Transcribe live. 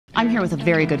I'm here with a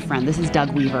very good friend. This is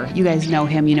Doug Weaver. You guys know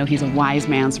him. You know he's a wise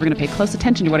man, so we're going to pay close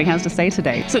attention to what he has to say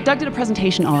today. So Doug did a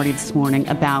presentation already this morning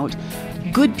about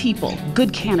good people,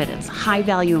 good candidates,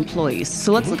 high-value employees.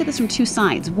 So let's look at this from two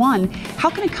sides. One,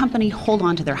 how can a company hold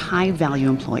on to their high-value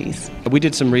employees? We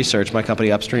did some research. My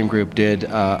company, Upstream Group, did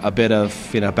a bit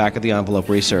of back-of-the-envelope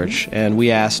research, and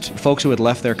we asked folks who had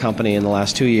left their company in the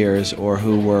last 2 years or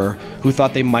who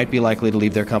thought they might be likely to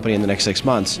leave their company in the next 6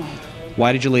 months.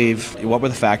 Why did you leave? What were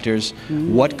the factors?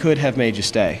 What could have made you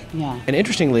stay? And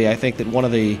interestingly, I think that one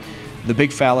of the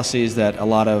big fallacies that a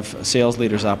lot of sales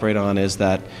leaders operate on is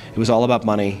that it was all about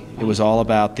money. It was all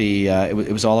about it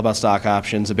was all about stock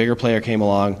options. A bigger player came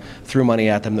along, threw money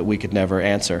at them that we could never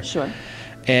answer. Sure.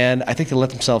 And I think they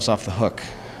let themselves off the hook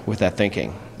with that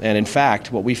thinking. And in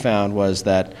fact, what we found was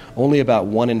that only about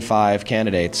 1 in 5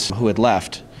 candidates who had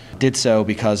left did so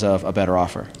because of a better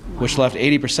offer, which left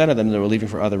 80% of them that were leaving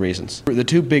for other reasons. The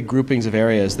two big groupings of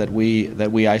areas that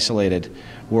we isolated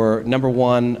were, number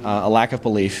one, a lack of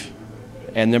belief,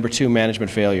 and number two, management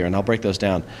failure, and I'll break those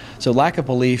down. So lack of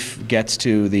belief gets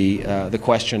to the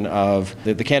question of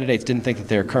the candidates didn't think that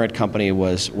their current company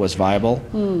was viable.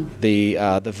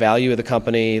 The value of the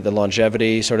company, the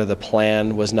longevity, sort of the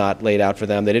plan was not laid out for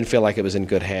them. They didn't feel like it was in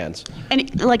good hands.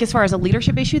 And like as far as a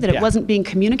leadership issue, that it wasn't being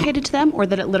communicated to them, or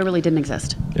that it literally didn't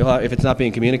exist? If it's not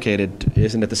being communicated,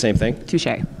 isn't it the same thing?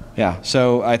 Touché. Yeah.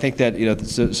 So I think that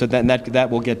that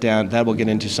will get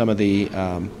into some of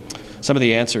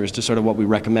the answers to sort of what we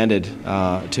recommended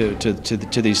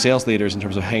to these sales leaders in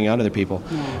terms of hanging on to their people.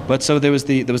 But so there was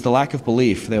the lack of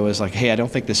belief. There was like, hey, I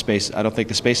don't think the space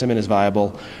I'm in is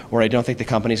viable, or I don't think the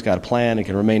company's got a plan and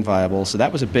can remain viable. So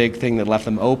that was a big thing that left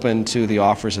them open to the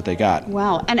offers that they got.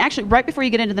 Wow. And actually, right before you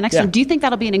get into the next one, do you think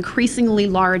that'll be an increasingly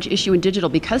large issue in digital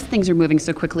because things are moving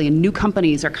so quickly and new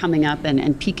companies are coming up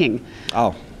and peaking?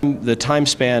 Oh. The time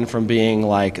span from being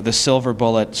like the silver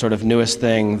bullet sort of newest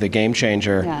thing, the game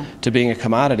changer, to being a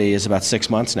commodity is about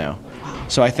 6 months now.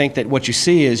 So I think that what you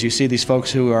see is you see these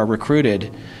folks who are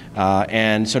recruited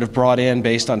and sort of brought in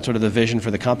based on sort of the vision for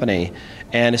the company,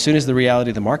 and as soon as the reality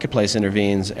of the marketplace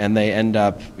intervenes and they end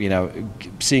up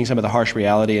seeing some of the harsh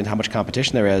reality and how much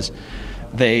competition there is,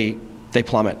 they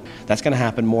plummet. That's going to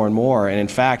happen more and more, and in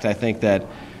fact I think that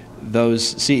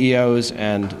those CEOs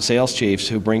and sales chiefs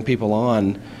who bring people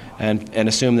on and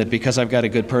assume that because I've got a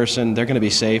good person, they're going to be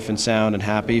safe and sound and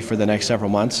happy for the next several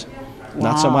months.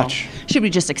 Not so much. Should we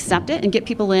just accept it and get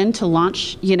people in to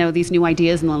launch, these new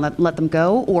ideas and let them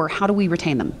go, or how do we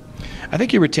retain them? I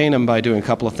think you retain them by doing a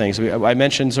couple of things. I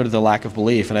mentioned sort of the lack of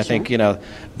belief, and I think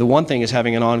the one thing is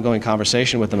having an ongoing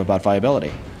conversation with them about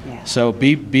viability. So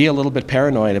be a little bit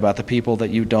paranoid about the people that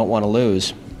you don't want to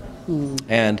lose.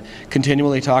 And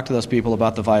continually talk to those people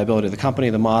about the viability of the company,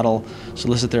 the model,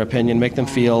 solicit their opinion, make them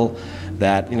feel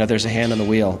that there's a hand on the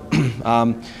wheel.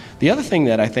 The other thing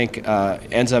that I think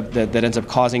ends up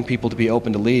causing people to be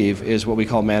open to leave is what we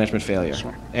call management failure,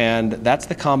 and that's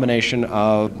the combination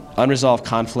of unresolved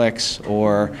conflicts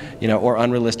or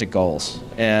unrealistic goals,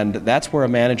 and that's where a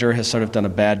manager has sort of done a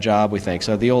bad job, we think.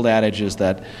 So the old adage is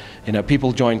that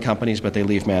people join companies but they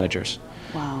leave managers.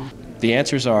 Wow. The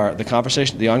answers are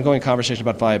the ongoing conversation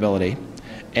about viability,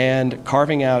 and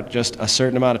carving out just a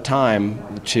certain amount of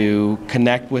time to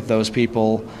connect with those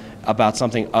people about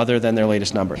something other than their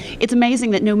latest number. It's amazing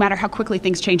that no matter how quickly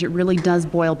things change, it really does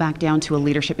boil back down to a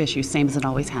leadership issue, same as it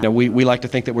always has. We like to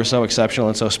think that we're so exceptional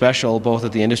and so special, both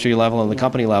at the industry level and the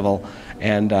company level,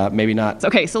 and maybe not.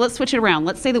 Okay, so let's switch it around.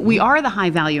 Let's say that we are the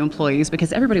high-value employees,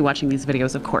 because everybody watching these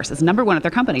videos, of course, is number one at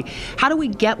their company. How do we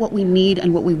get what we need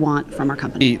and what we want from our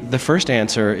company? The first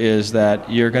answer is that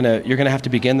you're gonna have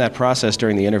to begin that process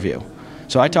during the interview.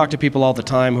 So I talk to people all the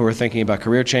time who are thinking about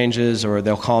career changes, or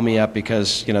they'll call me up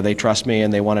because they trust me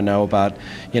and they want to know about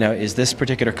is this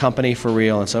particular company for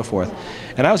real and so forth.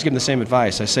 And I always give them the same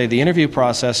advice. I say the interview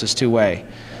process is two-way.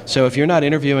 So if you're not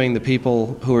interviewing the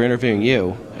people who are interviewing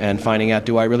you and finding out,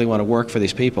 do I really want to work for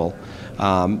these people,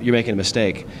 you're making a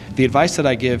mistake. The advice that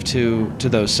I give to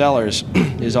those sellers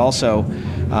is also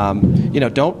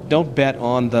don't bet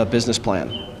on the business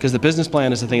plan, because the business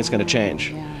plan is the thing that's going to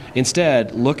change.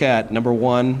 Instead, look at, number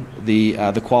one,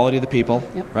 the quality of the people,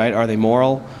 right? Are they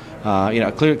moral?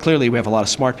 Clearly we have a lot of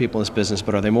smart people in this business,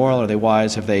 but are they moral? Are they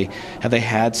wise? Have they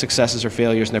had successes or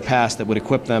failures in their past that would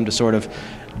equip them to sort of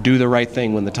do the right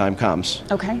thing when the time comes.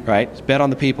 Okay. Right? Bet on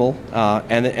the people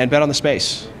and bet on the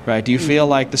space. Right? Do you feel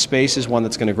like the space is one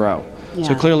that's going to grow? Yeah.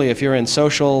 So clearly, if you're in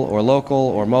social or local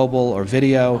or mobile or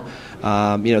video,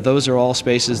 those are all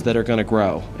spaces that are going to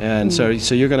grow, and so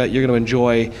you're going to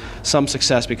enjoy some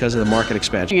success because of the market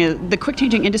expansion. The quick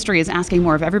changing industry is asking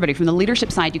more of everybody. From the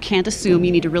leadership side, you can't assume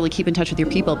you need to really keep in touch with your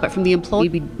people, but from the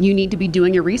employee, you need to be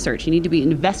doing your research. You need to be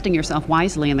investing yourself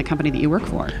wisely in the company that you work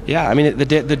for. Yeah, I mean the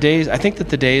days. I think that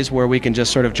the days where we can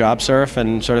just sort of job surf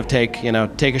and sort of take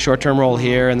a short-term role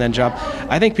here and then job.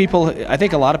 I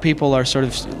think a lot of people are sort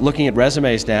of looking at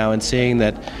resumes now and seeing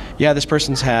that, yeah, this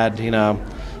person's had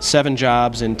 7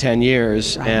 jobs in 10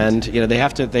 years, right. And they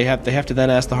have to then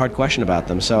ask the hard question about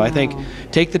them. So I think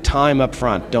take the time up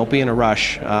front. Don't be in a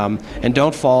rush, and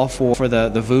don't fall for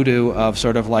the voodoo of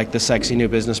sort of like the sexy new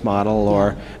business model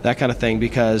or that kind of thing,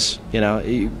 because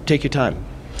you take your time.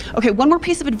 Okay, one more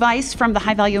piece of advice from the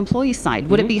high-value employee side.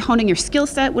 Would it be honing your skill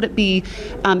set? Would it be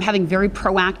having very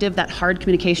proactive, that hard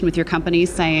communication with your company,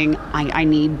 saying, I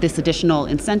need this additional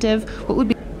incentive? What would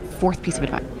be the 4th piece of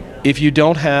advice? If you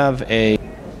don't have a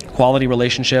quality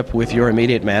relationship with your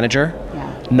immediate manager,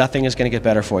 nothing is going to get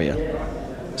better for you.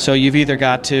 So you've either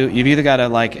got to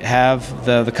like have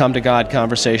the come to God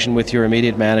conversation with your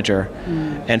immediate manager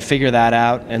and figure that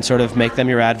out and sort of make them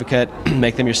your advocate,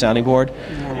 make them your sounding board,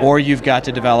 or you've got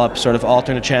to develop sort of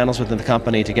alternate channels within the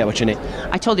company to get what you need.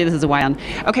 I told you this is a why on.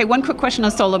 Okay, one quick question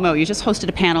on Solo Mo. You just hosted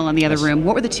a panel in the other room.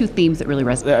 What were the 2 themes that really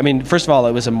resonated? I mean, first of all,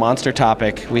 it was a monster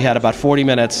topic. We had about 40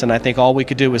 minutes, and I think all we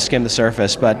could do was skim the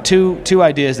surface. But two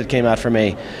ideas that came out for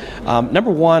me.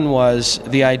 Number one was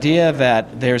the idea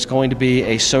that there's going to be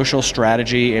a social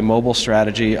strategy, a mobile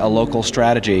strategy, a local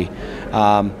strategy,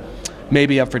 may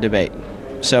be up for debate.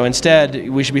 So instead,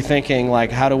 we should be thinking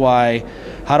like, how do I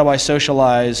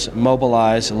socialize,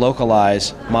 mobilize,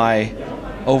 localize my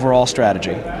overall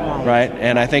strategy, right?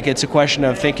 And I think it's a question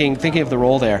of thinking of the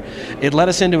role there. It led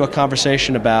us into a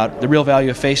conversation about the real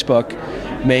value of Facebook.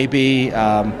 Maybe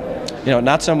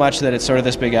not so much that it's sort of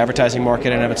this big advertising market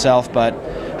in and of itself, but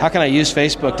how can I use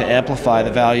Facebook to amplify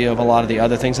the value of a lot of the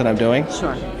other things that I'm doing?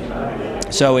 Sure.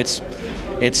 So it's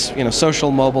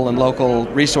social, mobile, and local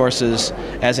resources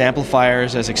as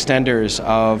amplifiers, as extenders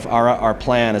of our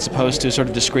plan, as opposed to sort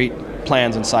of discrete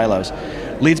plans and silos.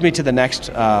 Leads me to the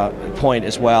next point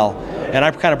as well. And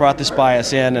I've kind of brought this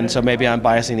bias in, and so maybe I'm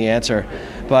biasing the answer.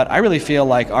 But I really feel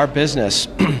like our business,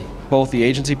 both the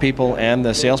agency people and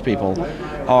the salespeople,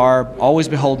 are always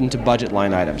beholden to budget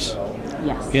line items.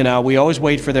 Yes. We always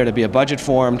wait for there to be a budget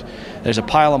formed. There's a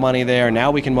pile of money there. Now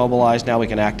we can mobilize. Now we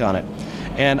can act on it.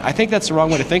 And I think that's the wrong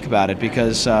way to think about it,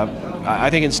 because I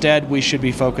think instead we should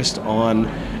be focused on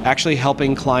actually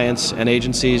helping clients and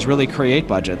agencies really create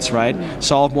budgets, right?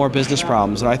 Solve more business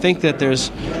problems. And I think that there's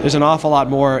an awful lot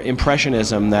more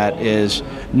impressionism that is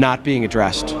not being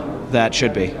addressed that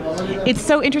should be. It's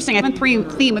so interesting. I have a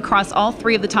theme across all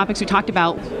 3 of the topics we talked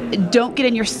about. Don't get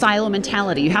in your silo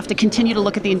mentality. You have to continue to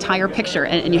look at the entire picture,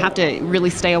 and you have to really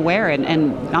stay aware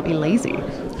and not be lazy.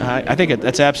 I think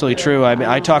that's absolutely true. I mean,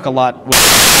 I talk a lot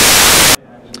with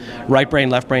right brain,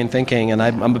 left brain thinking, and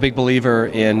I'm a big believer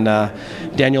in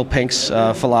Daniel Pink's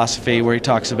philosophy, where he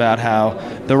talks about how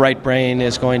the right brain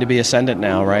is going to be ascendant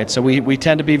now, right? So we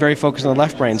tend to be very focused on the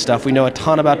left brain stuff. We know a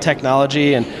ton about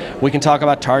technology, and we can talk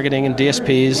about targeting and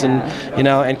DSPs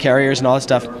and carriers and all that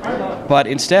stuff. But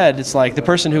instead, it's like the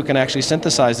person who can actually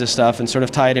synthesize this stuff and sort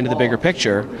of tie it into the bigger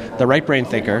picture, the right brain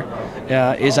thinker,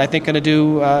 is, I think, going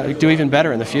to do even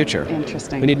better in the future.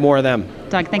 Interesting. We need more of them.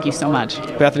 Doug, thank you so much.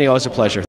 Bethany, always a pleasure.